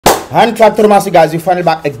Hand clap to the master, guys. We're finally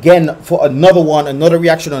back again for another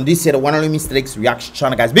reaction on this here, the one and only Mystelics reaction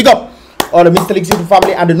channel, guys. Big up all the Mystelics YouTube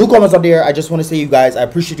family and the newcomers out there. I just want to say, you guys, I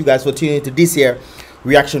appreciate you guys for tuning into this here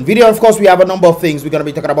reaction video. Of course, we have a number of things we're gonna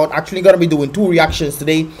be talking about. Actually, gonna be doing 2 reactions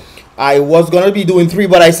today. I was gonna be doing 3,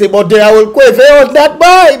 but I say, but then I will quit. Hey, not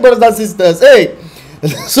by brothers and sisters. Hey,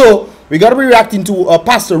 so we're gonna be reacting to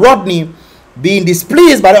Pastor Rodney being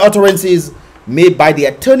displeased by the utterances made by the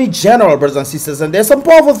Attorney General, brothers and sisters, and there's some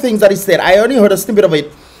powerful things that he said. I only heard a snippet of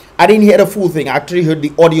it. I didn't hear the full thing. I actually heard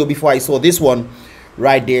the audio before I saw this one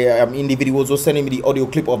right there. In the video was sending me the audio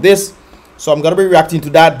clip of this, so I'm gonna be reacting to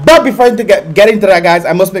that. But before I get into that, guys,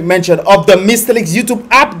 I must make mention of the Mystelics YouTube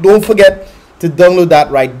app. Don't forget to download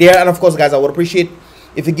that right there. And of course, guys, I would appreciate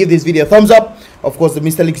if you give this video a thumbs up. Of course, the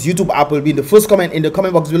Mystelics YouTube app will be in the first comment in the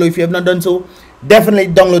comment box below. If you have not done so, definitely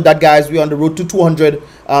download that, guys. We're on the road to 200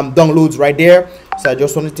 downloads right there. So I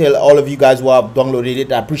just want to tell all of you guys who have downloaded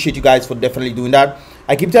it, I appreciate you guys for definitely doing that.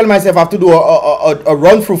 I keep telling myself I have to do a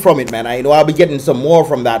run through from it, man. I know I'll be getting some more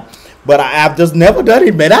from that, but I have just never done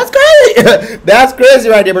it, man. That's crazy. That's crazy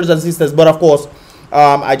right there, brothers and sisters. But of course,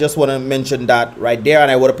 I just want to mention that right there, and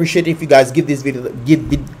I would appreciate if you guys give this video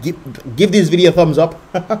give this video a thumbs up.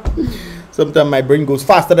 Sometimes my brain goes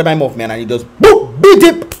faster than my mouth, man, and it does boop beat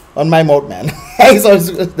it on my mouth, man. That's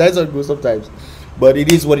how it goes sometimes, but it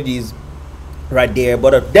is what it is right there.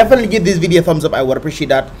 But definitely give this video a thumbs up. I would appreciate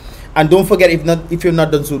that. And don't forget, if you're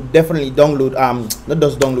not done so, definitely download not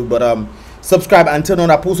just download, but subscribe and turn on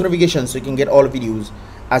that post notifications so you can get all the videos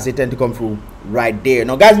as they tend to come through right there.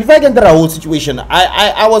 Now, guys, before I get into the whole situation,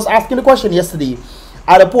 I was asking the question yesterday: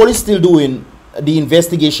 are the police still doing the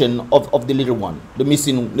investigation of the little one, the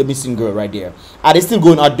missing girl right there? Are they still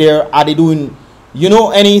going out there? Are they doing, you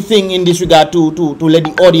know, anything in this regard to let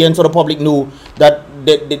the audience or the public know that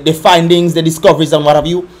the findings, the discoveries, and what have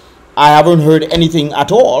you? I haven't heard anything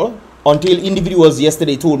at all until individuals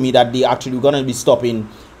yesterday told me that they actually were going to be stopping.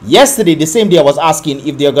 Yesterday, the same day, I was asking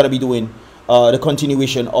if they are going to be doing the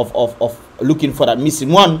continuation of looking for that missing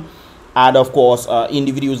one, and of course,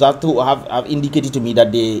 individuals have indicated to me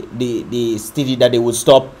that they stated that they would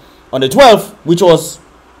stop on the 12th, which was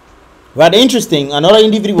rather interesting. Another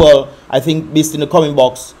individual, I think, based in the comment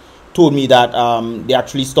box, told me that they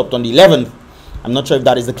actually stopped on the 11th. I'm not sure if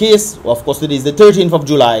that is the case. Of course, it is the 13th of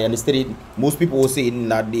July, and they stated, most people were saying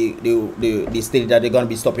that they stated that they're going to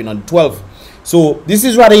be stopping on the 12th. So this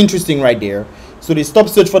is rather interesting right there. So they stopped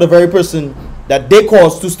search for the very person that they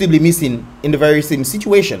caused to still be missing in the very same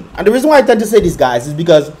situation. And the reason why I tend to say this, guys, is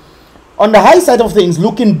because on the high side of things,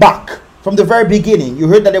 looking back from the very beginning, you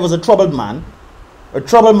heard that there was a troubled man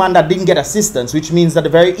that didn't get assistance, which means that the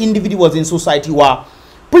very individuals in society were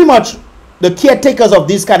pretty much the caretakers of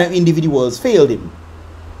these kind of individuals failed him.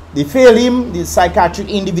 They failed him, the psychiatric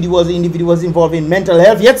individuals, the individuals involved in mental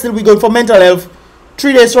health. Yet still we're going for mental health.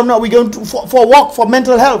 3 days from now, we're going for a walk for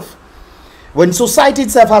mental health. When society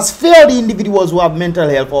itself has failed the individuals who have mental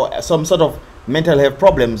health or some sort of mental health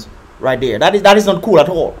problems right there, that is not cool at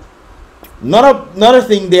all. Another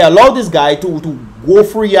thing, they allowed this guy to go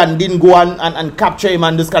free and didn't go and capture him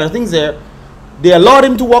and this kind of things there. They allowed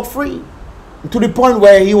him to walk free, to the point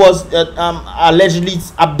where he was allegedly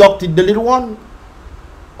abducted the little one.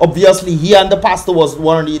 Obviously, he and the pastor was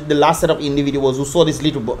one of the last set of individuals who saw this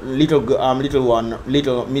little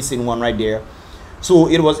missing one right there. So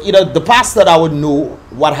it was either the pastor that would know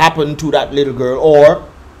what happened to that little girl, or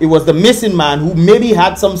it was the missing man who maybe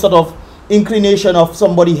had some sort of inclination of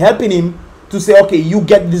somebody helping him to say, okay, you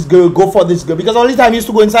get this girl, go for this girl. Because all the time he used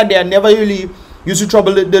to go inside there and never really used to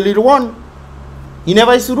trouble the little one. He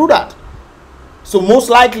never used to do that. So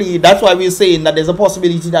most likely, that's why we're saying that there's a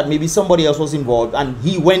possibility that maybe somebody else was involved and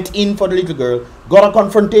he went in for the little girl, got a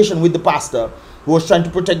confrontation with the pastor who was trying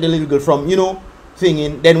to protect the little girl from, you know,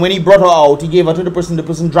 thinging. Then when he brought her out, he gave her to the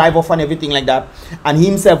person drive off and everything like that. And he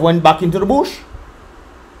himself went back into the bush.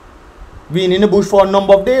 Being in the bush for a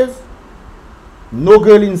number of days. No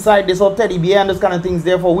girl inside, this whole teddy bear and those kind of things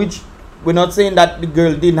there, for which we're not saying that the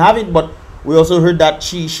girl didn't have it, but we also heard that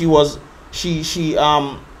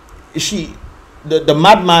the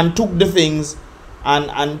madman took the things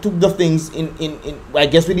and took the things in I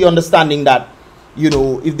guess with the understanding that, you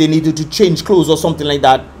know, if they needed to change clothes or something like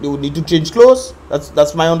that, they would need to change clothes.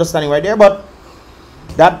 That's my understanding right there. But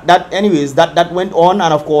anyways, that went on,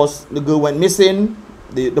 and of course the girl went missing.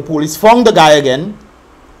 The police found the guy again.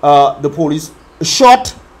 The police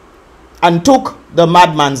shot and took the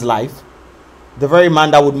madman's life, the very man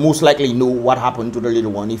that would most likely know what happened to the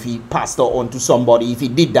little one, if he passed her on to somebody, if he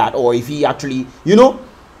did that, or if he actually, you know,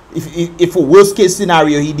 if a worst case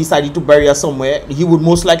scenario he decided to bury her somewhere, he would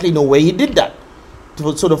most likely know where he did that.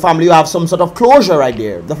 So the family have some sort of closure right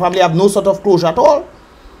there. The family have no sort of closure at all.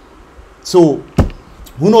 So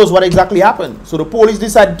who knows what exactly happened? So the police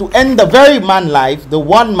decided to end the very man life, the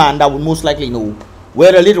one man that would most likely know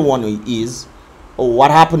where the little one is or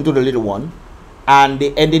what happened to the little one, and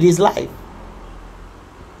they ended his life.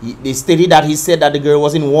 They stated that he said that the girl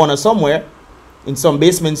was in Warner somewhere, in some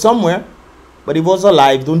basement somewhere, but if he was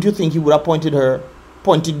alive, don't you think he would have pointed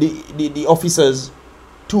the officers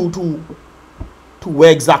to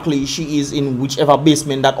where exactly she is, in whichever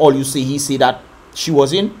basement that all you see he see that she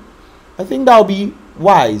was in? I think that would be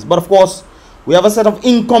wise. But of course, we have a set of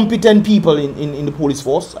incompetent people in the police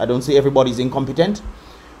force. I don't say everybody's incompetent,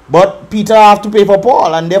 but Peter have to pay for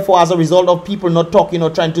Paul, and therefore as a result of people not talking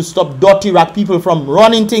or trying to stop dirty rat people from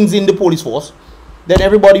running things in the police force, then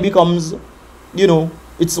everybody becomes, you know,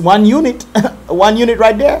 it's one unit. One unit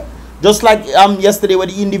right there. Just like yesterday when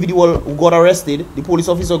the individual who got arrested, the police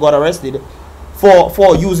officer got arrested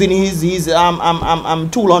for using his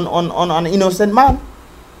tool on an innocent man.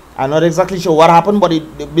 I'm not exactly sure what happened, but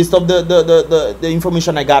based off the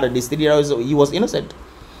information I gathered, they stated he was innocent.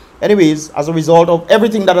 Anyways, as a result of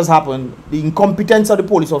everything that has happened, the incompetence of the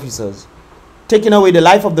police officers, taking away the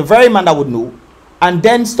life of the very man that would know, and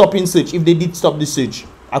then stopping search, if they did stop the search,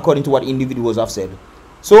 according to what individuals have said.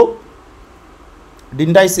 So,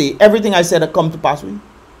 didn't I say everything I said had come to pass with?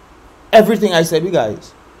 Everything I said, you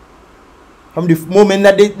guys. From the moment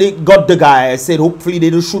that they got the guy, I said hopefully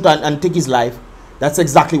they don't shoot and take his life. That's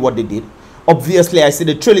exactly what they did. Obviously, I said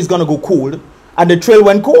the trail is going to go cold, and the trail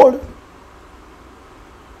went cold.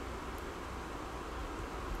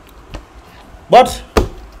 But,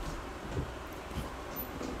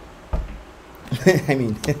 I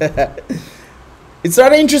mean, it's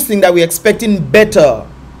rather interesting that we're expecting better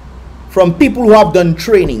from people who have done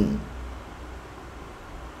training,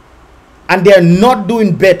 and they're not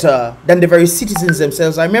doing better than the very citizens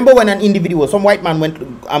themselves. I remember when an individual, some white man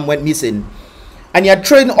went missing, and he had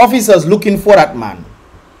trained officers looking for that man,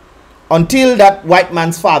 until that white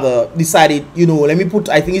man's father decided, you know, let me put,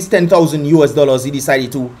 I think it's $10,000 he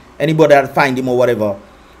decided to, anybody that find him or whatever,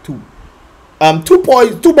 to two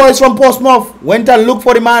boys from Portsmouth went and looked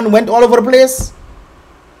for the man, went all over the place,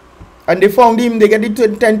 and they found him. They get it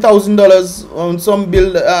 $10,000 on some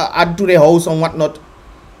bill, add to their house and whatnot.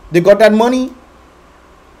 They got that money.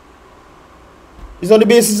 It's on the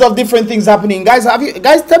basis of different things happening. Guys, tell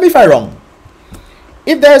me if I'm wrong.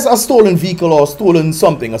 If there's a stolen vehicle or stolen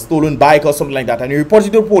something, a stolen bike or something like that, and you report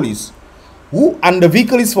it to the police, and the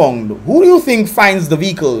vehicle is found, who do you think finds the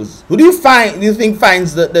vehicles? Who do you think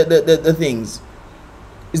finds the things?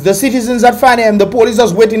 It's the citizens that find them. The police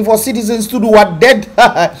is waiting for citizens to do what they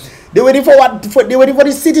They're waiting for what? They're waiting for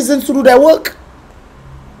the citizens to do their work,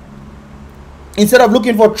 instead of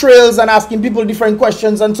looking for trails and asking people different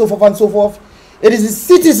questions and so forth and so forth. It is the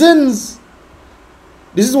citizens.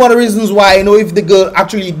 This is one of the reasons why I know if the girl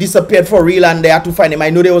actually disappeared for real and they had to find him, I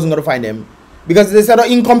know they wasn't going to find him, because there's other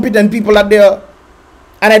incompetent people out there.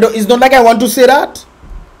 And it's not like I want to say that.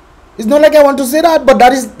 It's not like I want to say that, but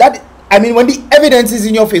that is that. I mean, when the evidence is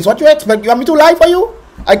in your face, what you expect? You want me to lie for you?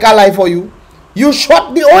 I can't lie for you. You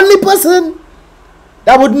shot the only person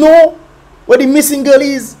that would know where the missing girl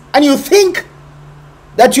is, and you think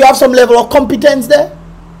that you have some level of competence there?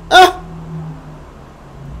 Huh?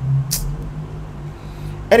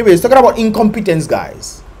 Anyways, talking about incompetence,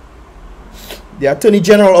 guys. The Attorney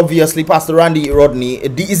General, obviously, Pastor Randy Rodney,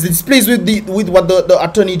 is displeased with what the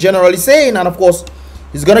Attorney General is saying, and of course,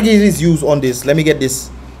 he's gonna give his views on this. Let me get this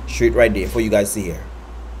straight right there for you guys to hear.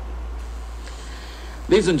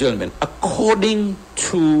 Ladies and gentlemen, according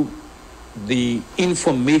to the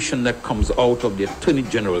information that comes out of the Attorney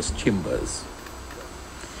General's chambers,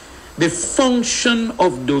 the function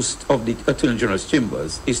of the Attorney General's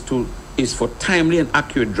chambers is for timely and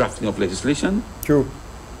accurate drafting of legislation. True.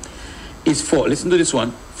 Is for, listen to this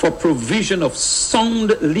one, for provision of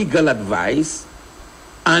sound legal advice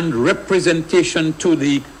and representation to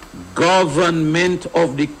the government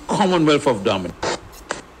of the Commonwealth of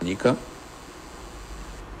Dominica,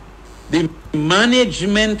 the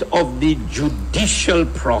management of the judicial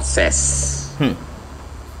process.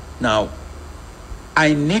 Now,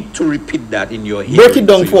 I need to repeat that in your hearing. Break it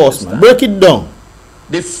down for us, man. Break it down.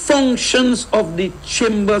 The functions of the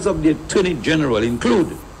chambers of the Attorney General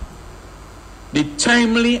include the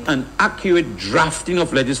timely and accurate drafting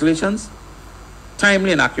of legislations,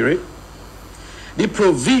 timely and accurate, the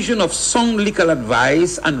provision of sound legal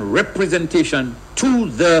advice and representation to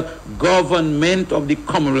the government of the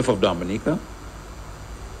Commonwealth of Dominica,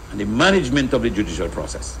 and the management of the judicial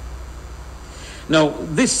process. Now,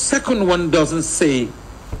 this second one doesn't say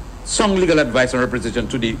sound legal advice and representation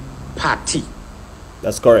to the party.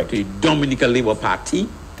 That's correct. The Dominica Labour Party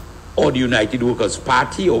or the United Workers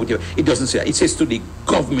Party or whatever. It doesn't say that. It says to the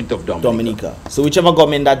government of Dominica. So whichever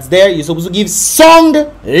government that's there, you're supposed to give sound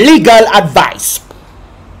legal advice.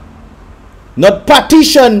 Not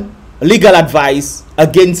partition legal advice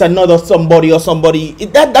against another somebody or somebody.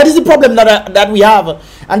 That is the problem that we have.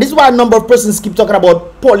 And this is why a number of persons keep talking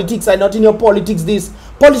about politics. I'm not in your politics. This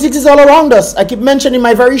politics is all around us. I keep mentioning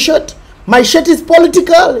my very shirt. My shirt is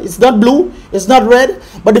political. It's not blue. It's not red.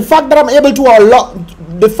 But the fact that I'm able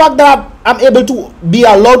to be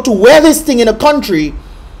allowed to wear this thing in a country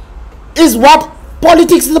is what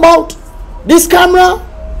politics is about. This camera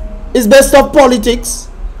is based off politics.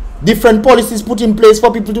 Different policies put in place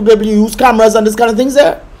for people to be able to use cameras and this kind of things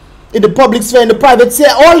there. In the public sphere, in the private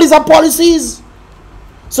sphere, all these are policies.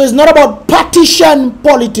 So it's not about partition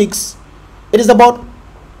politics. It is about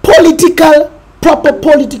political, proper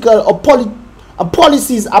political or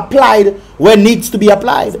policies applied where needs to be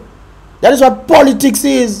applied. That is what politics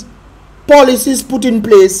is. Policies put in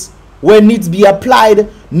place where needs to be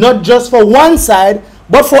applied, not just for one side,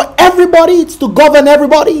 but for everybody. It's to govern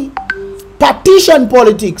everybody. Partition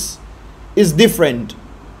politics is different.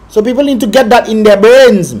 So people need to get that in their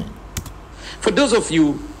brains, man. For those of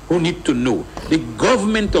you who need to know, the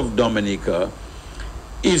government of Dominica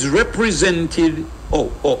is represented,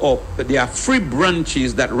 there are 3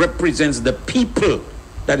 branches that represents the people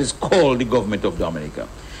that is called the government of Dominica.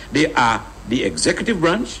 They are the executive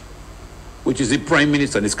branch, which is the prime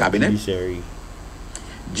minister and his cabinet.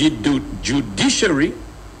 Judiciary,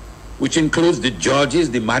 which includes the judges,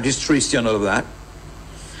 the magistracy and all of that.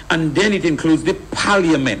 And then it includes the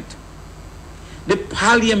parliament. The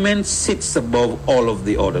parliament sits above all of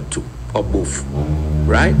the other 2 or both,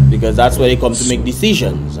 right? Because that's where they come to make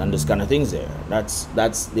decisions and this kind of things there. That's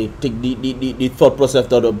they take the thought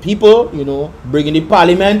process of the people, you know, bring in the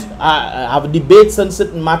parliament, have debates on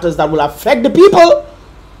certain matters that will affect the people.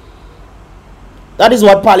 That is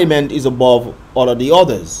what parliament is above all of the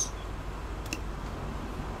others.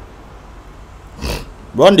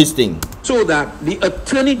 Run this thing. So that the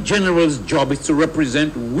Attorney General's job is to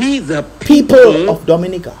represent we the people of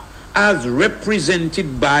Dominica as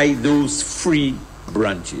represented by those 3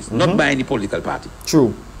 branches, not by any political party.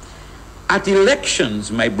 True. At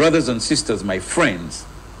elections, my brothers and sisters, my friends,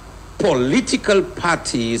 political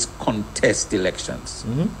parties contest elections.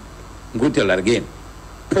 I'm going to tell that again.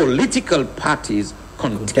 Political parties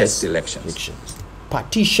contest elections.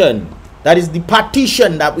 Partition. That is the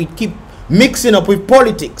partition that we keep mixing up with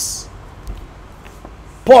politics.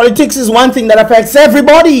 Politics is one thing that affects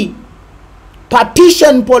everybody.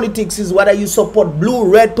 Partition politics is whether you support blue,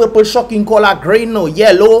 red, purple, shocking color, green, or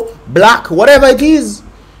yellow, black, whatever it is.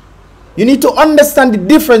 You need to understand the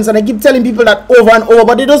difference, and I keep telling people that over and over,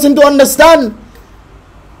 but they don't seem to understand.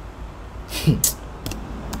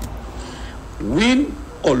 Win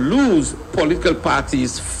or lose, political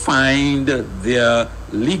parties find their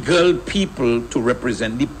legal people to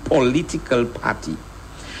represent the political party.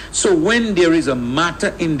 So when there is a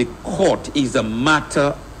matter in the court, it is a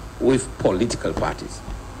matter with political parties.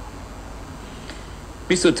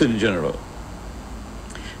 Mr. Attorney General,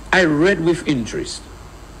 I read with interest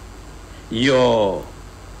your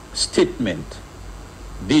statement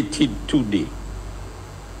dated today.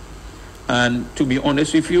 And to be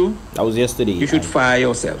honest with you, that was yesterday. You should fire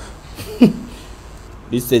yourself.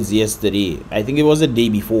 This says yesterday. I think it was the day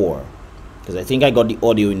before, because I think I got the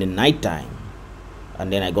audio in the night time,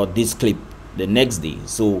 and then I got this clip the next day.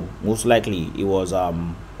 So most likely it was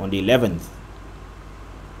on the 11th.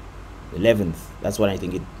 That's what I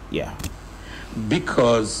think it. Yeah.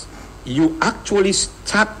 Because you actually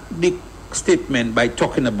start the statement by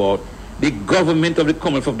talking about the government of the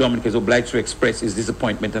Commonwealth of Dominica is obliged to express its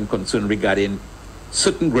disappointment and concern regarding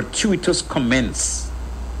certain gratuitous comments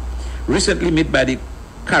recently made by the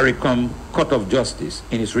CARICOM Court of Justice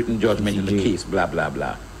in its written judgment in the case, blah, blah,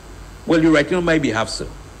 blah. Well, you're writing on my behalf, sir.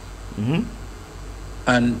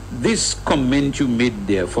 And this comment you made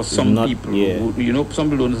there for some people, who, you know, some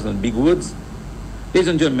people don't understand big words. Ladies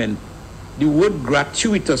and gentlemen, the word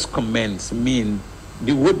gratuitous comments mean,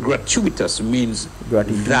 the word gratuitous means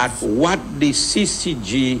that what the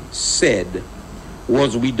CCJ said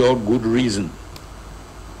was without good reason,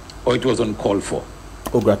 or it was uncalled for.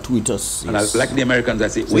 Oh, gratuitous. And like the Americans, I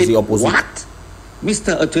say, wait, what?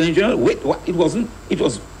 Mr. Attorney General, wait, what? It was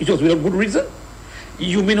without good reason?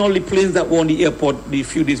 You mean all the planes that were on the airport the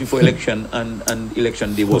few days before election and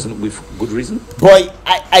election day wasn't with good reason? Boy,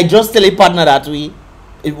 I just tell a partner that way.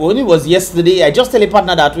 It only was yesterday. I just tell a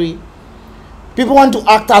partner that way. People want to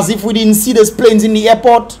act as if we didn't see those planes in the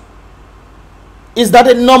airport. Is that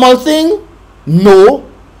a normal thing? No.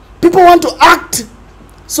 People want to act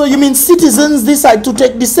So you mean citizens decide to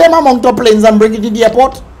take the same amount of planes and bring it to the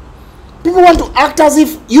airport? People want to act as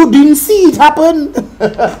if you didn't see it happen.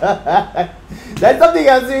 That's something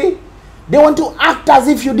I see. They want to act as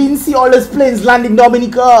if you didn't see all those planes landing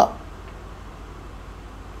Dominica.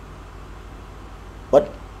 What?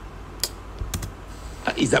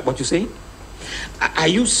 Is that what you're saying? Are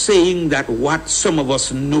you saying that what some of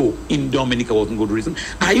us know in Dominica wasn't good reason?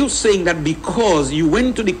 Are you saying that because you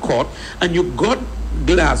went to the court and you got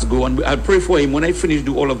Glasgow, and I'll pray for him when I finish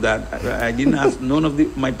do all of that. I didn't ask none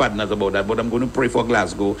of my partners about that, but I'm going to pray for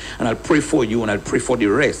Glasgow, and I'll pray for you, and I'll pray for the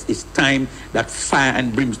rest. It's time that fire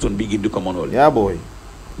and brimstone begin to come on all. Yeah, boy.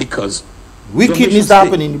 Because wickedness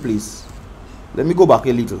happening, please. Let me go back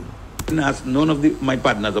a little. I didn't ask none of my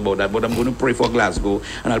partners about that, but I'm going to pray for Glasgow,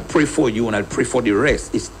 and I'll pray for you, and I'll pray for the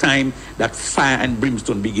rest. It's time that fire and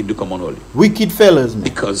brimstone begin to come on all. Wicked fellas, man.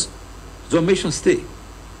 Because Zombation stay.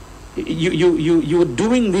 You're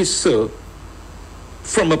doing this, sir,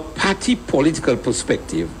 from a party political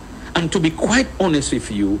perspective. And to be quite honest with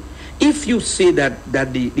you, if you say that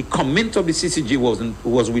the comment of the CCJ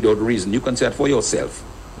was without reason, you can say that for yourself.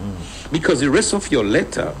 Because the rest of your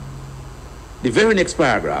letter, the very next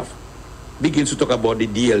paragraph, begins to talk about the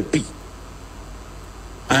DLP.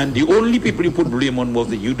 And the only people you put blame on was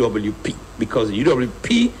the UWP, because the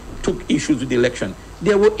UWP took issues with the election.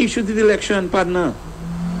 There were issues with the election, partner.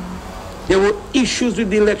 There were issues with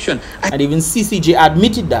the election. And even CCJ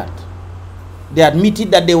admitted that. They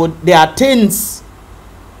admitted that they are tense.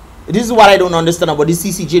 This is what I don't understand about the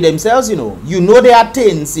CCJ themselves, you know. You know they are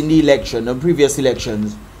tense in the election, the previous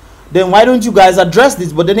elections. Then why don't you guys address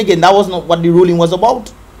this? But then again, that was not what the ruling was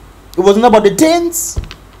about. It wasn't about the tense.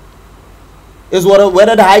 It's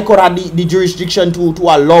whether the High Court had the jurisdiction to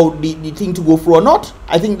allow the thing to go through or not.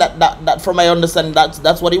 I think that from my understanding,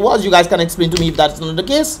 that's what it was. You guys can explain to me if that's not the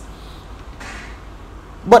case.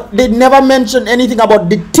 But they never mentioned anything about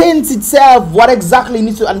the tense itself. What exactly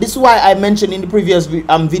needs to, and this is why I mentioned in the previous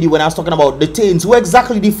video when I was talking about the tense. Who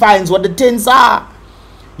exactly defines what the tense are?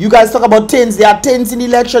 You guys talk about tense. They are tense in the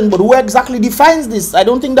election, but who exactly defines this? I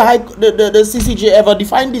don't think the CCJ ever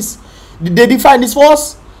defined this. Did they define this for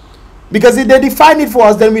us? Because if they define it for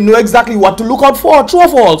us, then we know exactly what to look out for, true or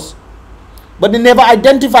false. But they never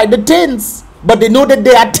identified the tense. But they know that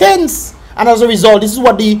they are tense. And as a result, this is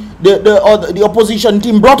what the opposition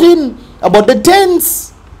team brought in about the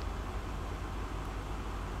tense.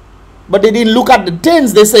 But they didn't look at the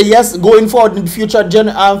tense. They say yes, going forward in the future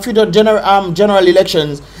general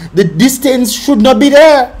elections, this tense should not be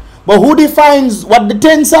there. But who defines what the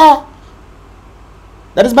tense are?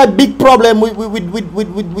 That is my big problem with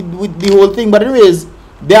the whole thing. But anyways,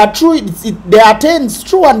 they are true. They are tense,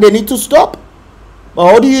 true, and they need to stop.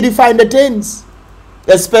 But how do you define the tense?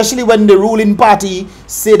 Especially when the ruling party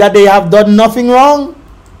say that they have done nothing wrong.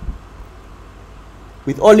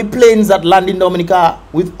 With all the planes that land in Dominica,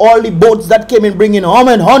 with all the boats that came in bringing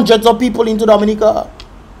hundreds of people into Dominica,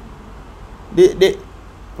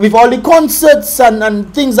 with all the concerts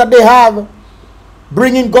and things that they have,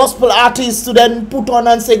 bringing gospel artists to then put on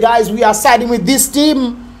and say, guys, we are siding with this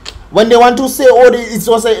team. When they want to say, oh, it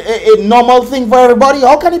was a normal thing for everybody.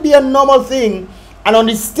 How can it be a normal thing? And on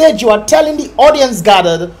the stage, you are telling the audience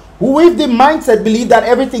gathered, who with the mindset believe that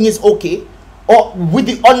everything is okay, or with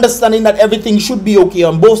the understanding that everything should be okay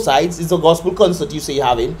on both sides. It's a gospel concert you say you're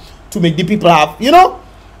having to make the people have, you know.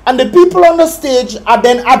 And the people on the stage are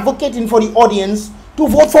then advocating for the audience to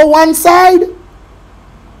vote for one side.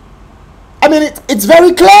 I mean, it's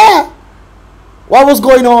very clear what was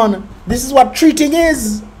going on. This is what treating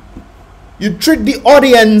is. You treat the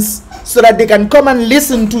audience so that they can come and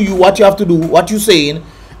listen to you, what you have to do, what you're saying,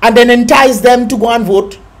 and then entice them to go and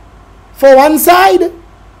vote for one side.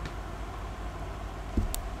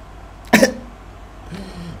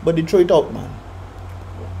 But they throw it out, man.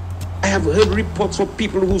 I have heard reports of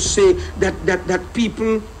people who say that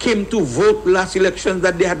people came to vote last elections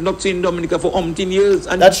that they had not seen Dominica for umpteen years.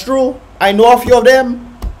 And that's true. I know a few of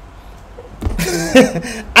them.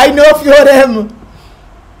 I know a few of them.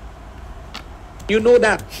 You know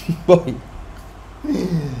that. Boy.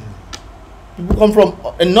 People come from,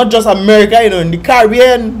 and not just America, you know, in the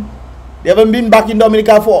Caribbean. They haven't been back in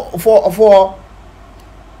Dominica for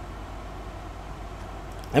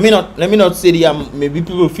let me not say the maybe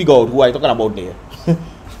people will figure out who I'm talking about there.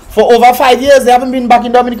 For over 5 years, they haven't been back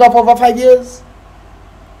in Dominica for over 5 years.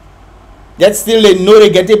 Yet still they know they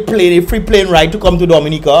get a free plane ride to come to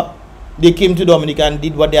Dominica. They came to Dominica and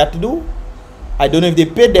did what they had to do. I don't know if they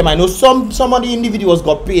paid them. I know some of the individuals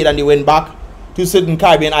got paid and they went back to certain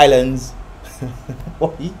Caribbean islands.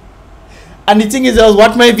 And the thing is, I was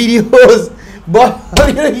watching my videos, but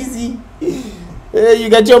you know, you see, You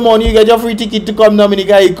get your money, you get your free ticket to come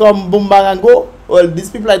Dominica, you come, boom, bang, and go. Well, these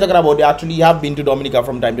people I'm talking about, they actually have been to Dominica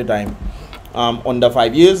from time to time, under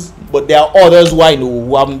 5 years. But there are others who I know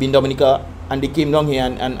who haven't been Dominica, and they came down here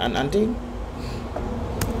and thing.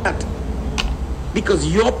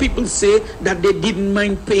 Because your people say that they didn't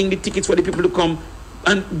mind paying the tickets for the people to come,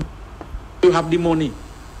 and you have the money.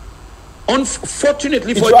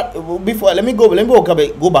 Unfortunately for before, let me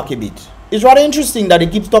go back a bit. It's rather interesting that they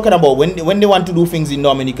keep talking about when they want to do things in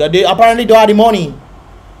Dominica, they apparently don't have the money,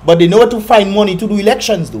 but they know how to find money to do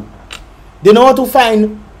elections. They know how to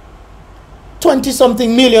find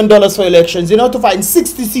 $20-something million for elections. They know how to find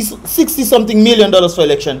 $60-something million for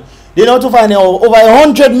election. They know how to find over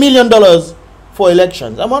 $100 million for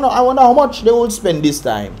elections. I wonder how much they will spend this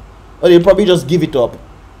time, or they probably just give it up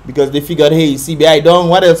because they figured, hey, CBI done.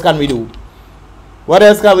 What else can we do? What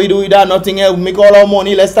else can we do without nothing else? Make all our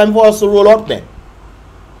money. Less time for us to roll out then.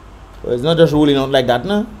 Well, it's not just rolling out like that,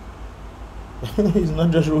 no? It's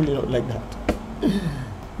not just rolling out like that.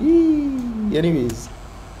 Anyways.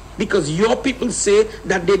 Because your people say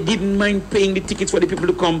that they didn't mind paying the tickets for the people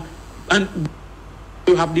to come, and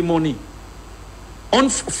you have the money.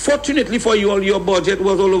 Unfortunately for you, all your budget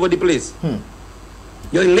was all over the place.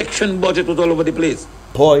 Your election budget was all over the place.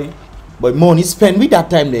 Boy, but money spent with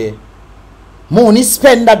that time there. Money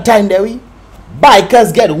spent that time there. We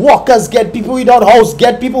bikers get, walkers get, people without house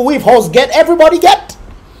get, people with house get, everybody get.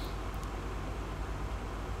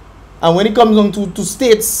 And when it comes on to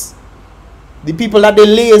states, the people that they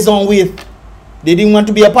liaison with, they didn't want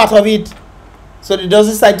to be a part of it. So they just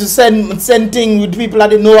decide to send things with people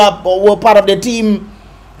that they know up or were part of the team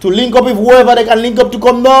to link up with whoever they can link up to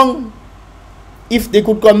come down. If they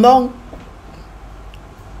could come down.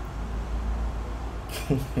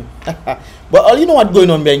 But all you know what going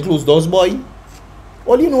on behind closed doors, boy.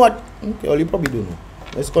 All you know what. Okay, all you probably don't know.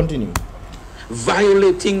 Let's continue.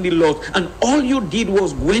 Violating the laws, and all you did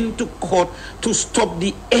was went to court to stop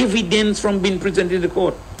the evidence from being presented in the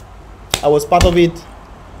court. I was part of it.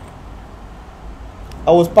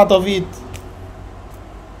 I was part of it.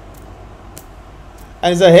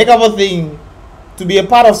 And it's a heck of a thing to be a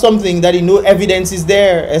part of something that you know evidence is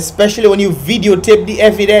there, especially when you videotape the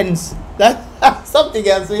evidence. That's something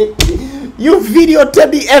else. You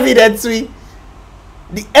videotape the evidence. The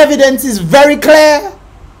evidence is very clear,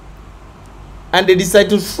 and they decide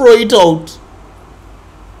to throw it out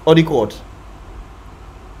of the court.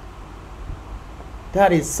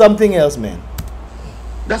 That is something else, man.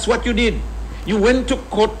 That's what you did. You went to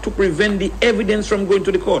court to prevent the evidence from going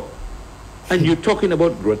to the court. And you're talking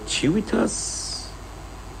about gratuitous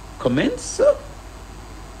comments, sir?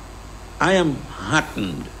 I am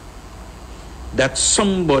heartened that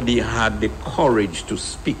somebody had the courage to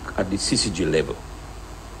speak at the CCJ level.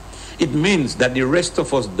 It means that the rest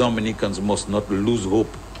of us Dominicans must not lose hope.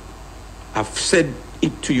 I've said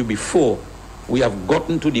it to you before. We have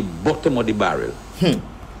gotten to the bottom of the barrel.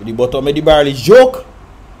 The bottom of the barrel is joke.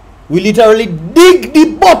 We literally dig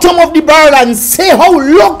the bottom of the barrel and say, how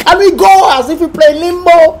low can we go? As if we play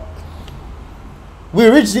limbo. We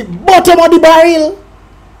reach the bottom of the barrel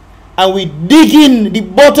and we dig in the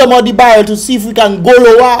bottom of the barrel to see if we can go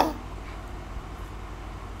lower.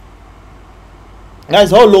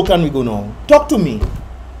 Guys, how low can we go now? Talk to me.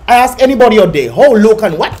 I ask anybody out there, how low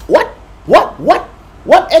can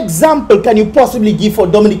what example can you possibly give for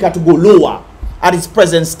Dominica to go lower at its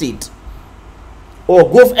present state? Or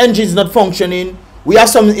growth engine is not functioning. We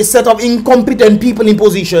have a set of incompetent people in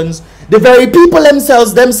positions. The very people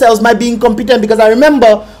themselves might be incompetent, because I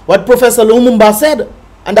remember what Professor Lumumba said,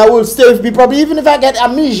 and that will stay with me probably even if I get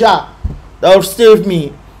amnesia. That will stay with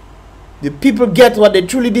me. The people get what they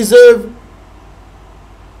truly deserve.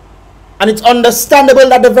 And it's understandable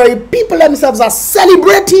that the very people themselves are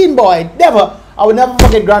celebrating, boy. I will never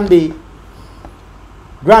forget Granby.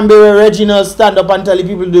 Granby, where Reginald stand up and tell the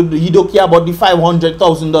people he don't care about the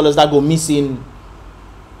 $500,000 that go missing.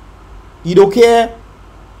 He don't care.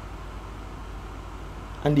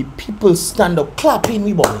 And the people stand up clapping,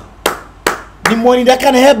 we boy. The money that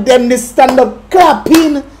can help them, they stand up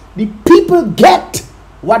clapping. The people get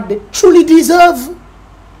what they truly deserve.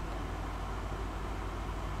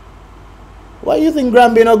 Why do you think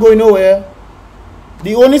Granby not going nowhere?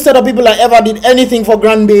 The only set of people that ever did anything for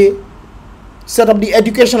Granby, set up the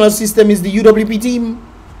educational system, is the UWP team.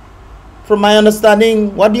 From my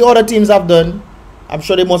understanding, what the other teams have done, I'm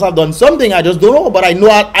sure they must have done something, I just don't know. But I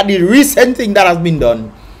know at the recent thing that has been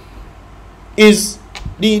done is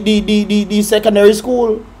the secondary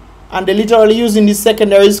school. And they're literally using the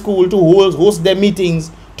secondary school to host their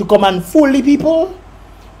meetings, to come and fool the people.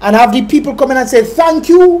 And have the people come in and say, thank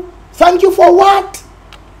you. Thank you for what?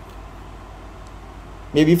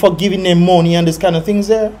 Maybe for giving them money and this kind of things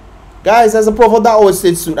there. Guys, there's a proverb that always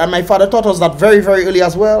says so, and my father taught us that very, very early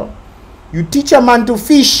as well. You teach a man to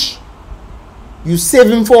fish, you save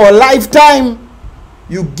him for a lifetime.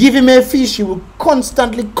 You give him a fish, he will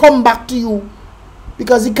constantly come back to you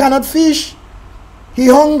because he cannot fish. He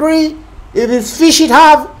hungry. If it's fish he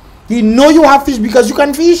have, he know you have fish because you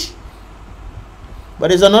can fish. But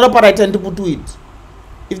there's another part I tend to put to it.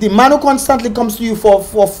 If the man who constantly comes to you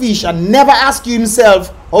for fish and never asks you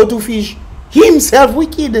himself how to fish, he himself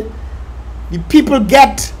wicked. The people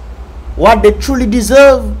get what they truly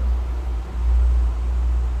deserve.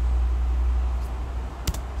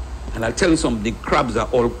 And I'll tell you something, the crabs are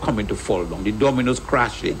all coming to fall down. The dominoes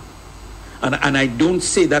crashing. And I don't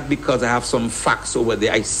say that because I have some facts over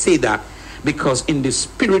there. I say that because in the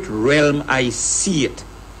spirit realm, I see it.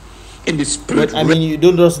 In the spirit realm. I mean, you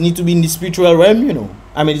don't just need to be in the spiritual realm, you know.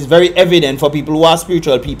 I mean, it's very evident for people who are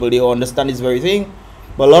spiritual people. They understand this very thing.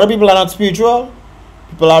 But a lot of people are not spiritual.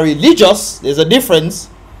 People are religious. There's a difference.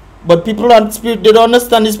 But people aren't they don't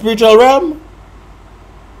understand the spiritual realm.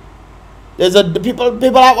 People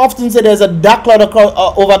have often said there's a dark cloud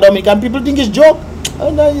over Dominica, and people think it's joke. Oh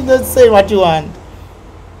no, you just say what you want.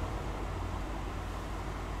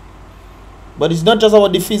 But it's not just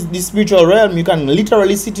about the spiritual realm. You can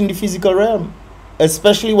literally sit in the physical realm,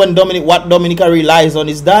 especially when what Dominica relies on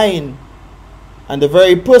is dying. And the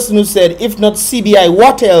very person who said, if not CBI,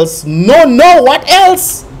 what else? No, what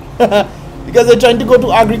else? Because they're trying to go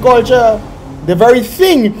to agriculture, the very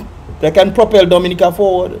thing that can propel Dominica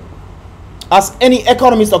forward. Ask any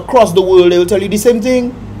economist across the world, they will tell you the same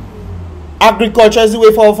thing. Agriculture is the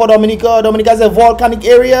way forward for Dominica. Dominica is a volcanic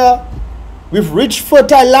area with rich,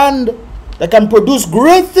 fertile land that can produce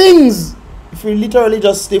great things if we literally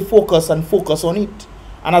just stay focused and focus on it.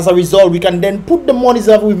 And as a result, we can then put the monies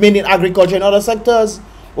that we've made in agriculture in other sectors.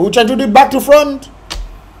 But we're trying to do it back to front.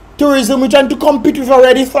 Tourism, we're trying to compete with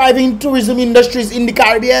already thriving tourism industries in the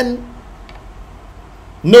Caribbean.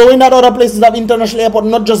 Knowing that other places have international airport,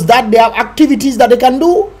 not just that, they have activities that they can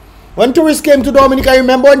do. When tourists came to Dominica,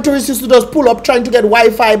 remember when tourists used to just pull up trying to get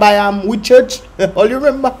Wi-Fi by with church? All you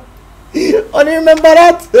remember? All you remember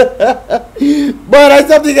that? But that's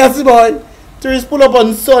something else, boy. Tourists pull up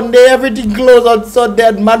on Sunday, everything closed on Sunday,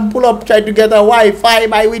 and man pull up trying to get a Wi-Fi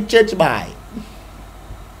by with church by.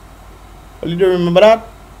 All you don't remember that?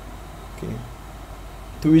 Okay.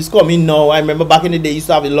 Tourists come in now. I remember back in the day, you used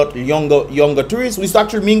to have a lot of younger tourists. We used to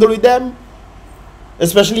actually mingle with them.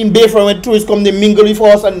 Especially in Bayfront, when tourists come, they mingle with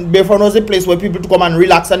us. And Bayfront was a place where people to come and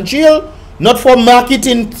relax and chill. Not for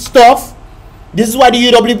marketing stuff. This is why the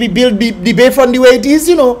UWP built the Bayfront the way it is,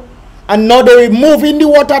 you know. And now they're removing the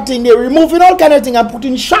water thing. They're removing all kind of thing and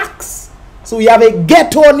putting shacks. So we have a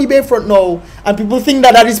ghetto on the Bayfront now. And people think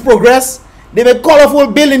that is progress. They make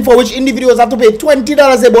colorful building for which individuals have to pay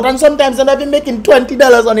 $20 a boat. And sometimes they're not even making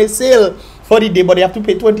 $20 on a sale for the day. But they have to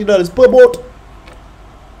pay $20 per boat.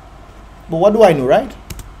 But what do I know, right?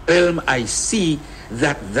 I see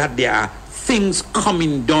that there are things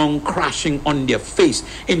coming down, crashing on their face.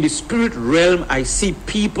 In the spirit realm, I see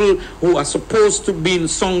people who are supposed to be in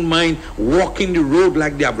sound mind walking the road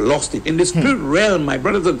like they have lost it. In the spirit realm, my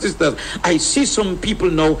brothers and sisters, I see some people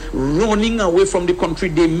now running away from the country.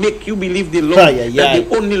 They make you believe they love, that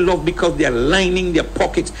they only love because they are lining their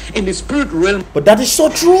pockets. In the spirit realm. But that is so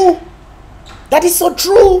true. That is so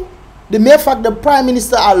true. The mere fact the Prime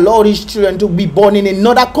Minister allowed his children to be born in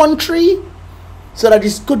another country so that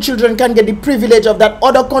his good children can get the privilege of that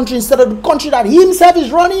other country instead of the country that he himself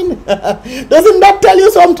is running. Doesn't that tell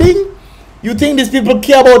you something? You think these people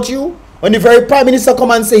care about you? When the very Prime Minister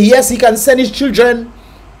come and say, yes, he can send his children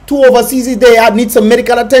to overseas if they need some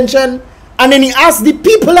medical attention. And then he asks the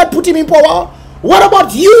people that put him in power, what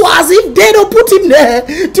about you, as if they don't put him there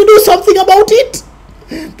to do something about it?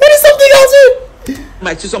 That is something else.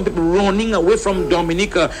 I see some people running away from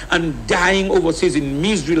Dominica and dying overseas in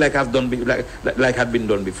misery like had been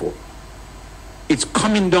done before. It's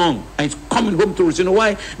coming down and it's coming home to us. You know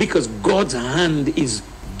why? Because God's hand is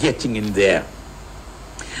getting in there.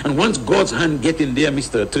 And once God's hand gets in there,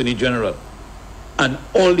 Mr. Attorney General, and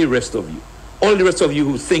all the rest of you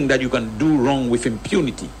who think that you can do wrong with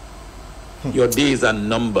impunity, your days are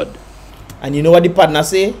numbered. And you know what the partner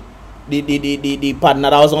say? The partner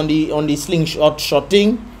that was on the slingshot shot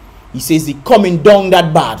thing, he says he coming down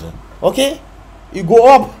that bad. Okay, you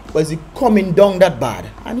go up, but he coming down that bad,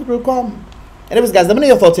 and it will come. Anyways, guys, let me know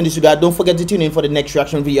your thoughts on this regard. Don't forget to tune in for the next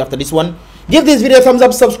reaction video after this one. Give this video a thumbs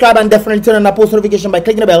up, subscribe, and definitely turn on that post notification by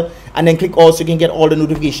clicking the bell, and then click all so you can get all the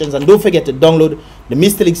notifications. And don't forget to download the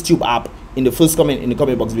Mystelics Tube app in the first comment in the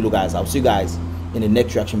comment box below, guys. I'll see you guys in the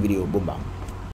next reaction video. Boom bang.